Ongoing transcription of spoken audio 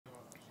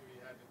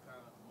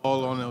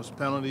all on those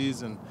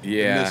penalties and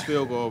Yeah, missed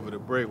field goal over the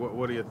break.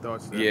 What are your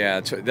thoughts there? yeah,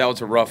 that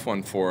was a rough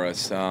one for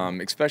us,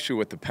 especially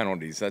with the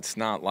penalties. That's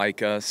not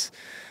like us.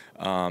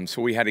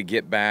 So we had to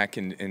get back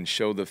and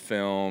show the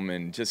film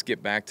and just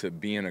get back to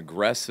being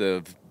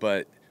aggressive,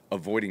 but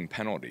avoiding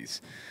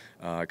penalties.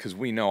 Because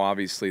we know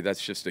obviously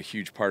that's just a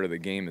huge part of the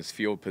game is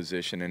field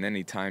position, and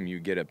anytime you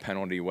get a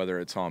penalty, whether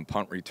it's on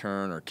punt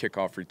return or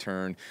kickoff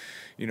return,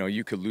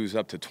 you could lose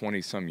up to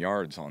 20 some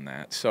yards on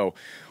that. So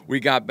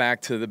we got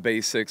back to the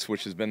basics,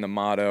 which has been the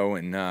motto,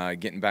 and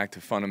getting back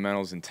to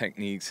fundamentals and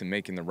techniques and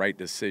making the right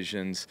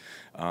decisions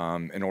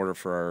in order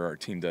for our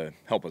team to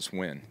help us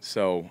win.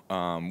 So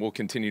we'll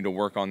continue to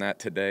work on that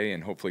today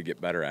and hopefully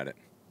get better at it.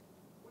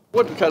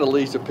 What kind of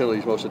leads to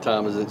penalties most of the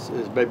time? Is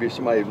maybe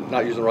somebody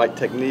not using the right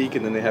technique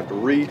and then they have to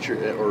reach,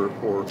 or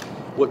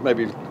what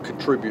maybe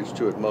contributes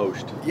to it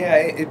most? Yeah,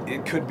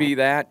 it could be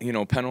that,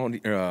 penalty.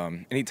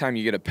 Anytime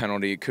you get a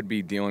penalty, it could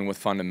be dealing with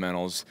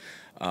fundamentals.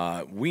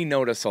 We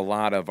notice a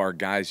lot of our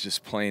guys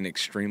just playing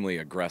extremely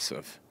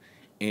aggressive,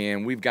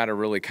 and we've got to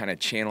really kind of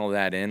channel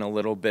that in a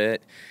little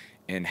bit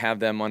and have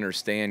them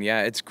understand,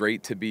 yeah, it's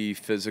great to be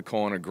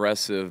physical and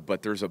aggressive,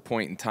 but there's a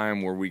point in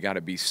time where we got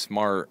to be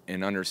smart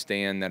and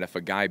understand that if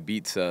a guy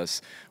beats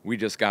us, we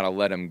just got to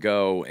let him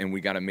go, and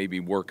we got to maybe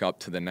work up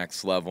to the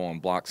next level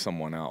and block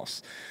someone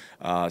else.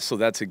 So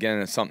that's,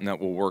 again, something that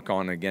we'll work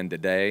on again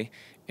today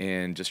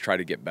and just try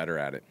to get better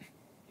at it.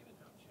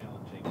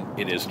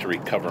 It is to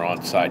recover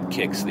onside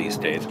kicks these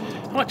days.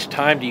 How much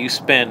time do you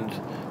spend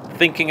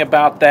thinking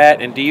about that,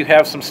 and do you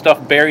have some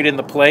stuff buried in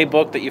the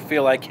playbook that you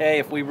feel like, hey,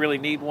 if we really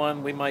need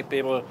one, we might be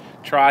able to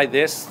try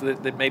this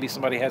that maybe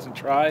somebody hasn't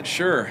tried?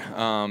 Sure.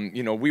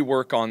 We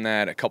work on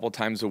that a couple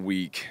times a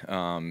week,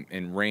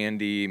 and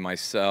Randy,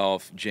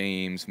 myself,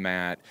 James,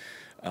 Matt,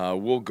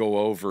 we'll go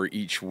over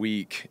each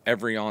week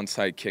every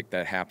onside kick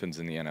that happens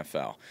in the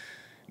NFL.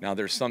 Now,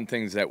 there's some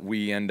things that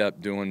we end up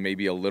doing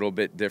maybe a little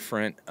bit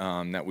different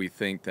that we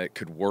think that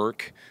could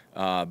work,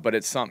 but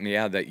it's something,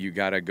 yeah, that you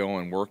got to go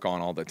and work on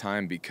all the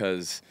time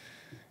because,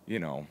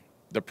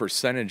 the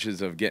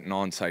percentages of getting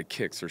onside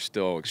kicks are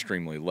still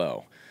extremely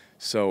low.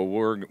 So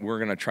we're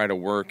going to try to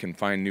work and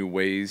find new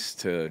ways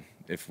to,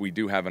 if we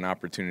do have an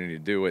opportunity to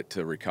do it,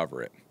 to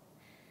recover it.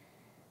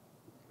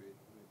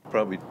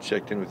 Probably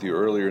checked in with you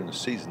earlier in the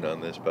season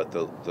on this about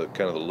the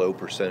kind of the low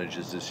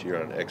percentages this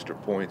year on extra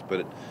points,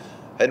 but it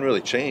hadn't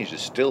really changed.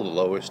 It's still the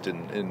lowest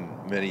in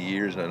many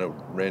years, and I know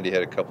Randy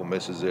had a couple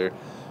misses there.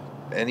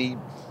 Any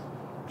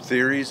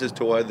theories as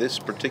to why this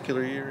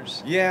particular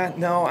year's? Yeah,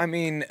 no, I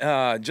mean,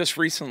 just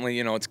recently,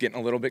 it's getting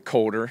a little bit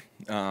colder,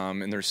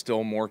 and there's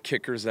still more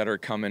kickers that are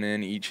coming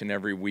in each and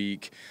every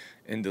week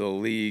into the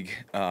league.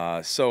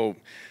 So,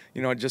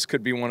 it just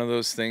could be one of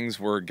those things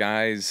where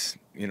guys,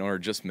 are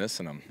just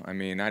missing them. I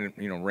mean,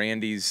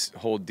 Randy's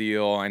whole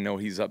deal, I know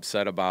he's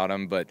upset about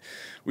him, but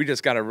we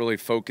just got to really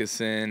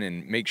focus in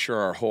and make sure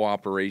our whole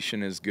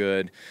operation is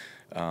good.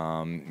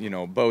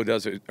 Morgan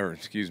does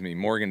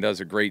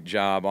a great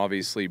job.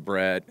 Obviously,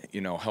 Brett,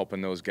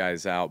 helping those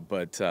guys out.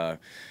 But,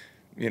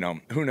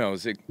 who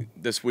knows?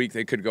 This week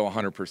they could go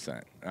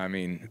 100%. I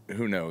mean,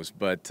 who knows?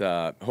 But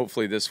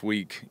hopefully this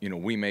week,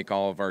 we make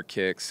all of our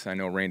kicks. I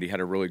know Randy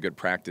had a really good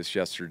practice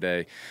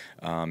yesterday,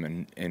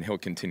 and he'll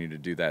continue to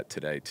do that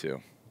today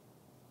too.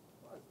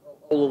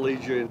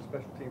 Olalegia in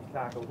special teams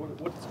tackle.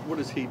 What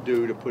does he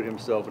do to put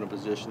himself in a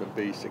position to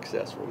be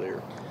successful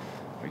there?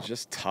 He's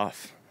just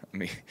tough. I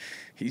mean,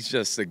 he's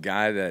just a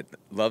guy that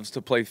loves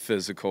to play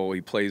physical.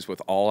 He plays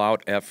with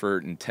all-out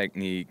effort and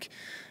technique,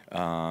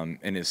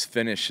 and his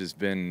finish has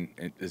been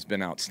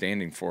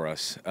outstanding for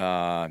us.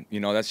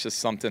 That's just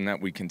something that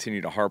we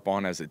continue to harp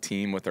on as a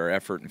team with our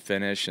effort and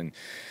finish. And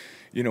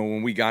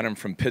when we got him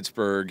from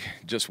Pittsburgh,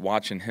 just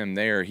watching him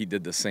there, he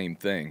did the same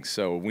thing.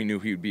 So we knew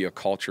he would be a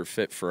culture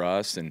fit for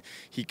us, and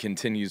he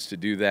continues to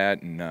do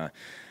that. And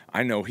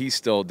I know he's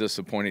still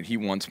disappointed. He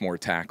wants more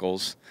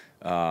tackles.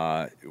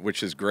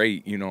 Which is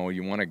great. You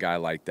want a guy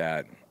like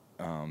that.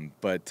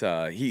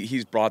 But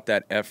he's brought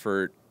that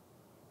effort,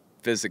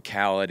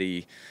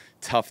 physicality,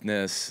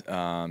 toughness.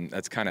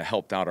 That's kind of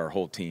helped out our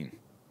whole team.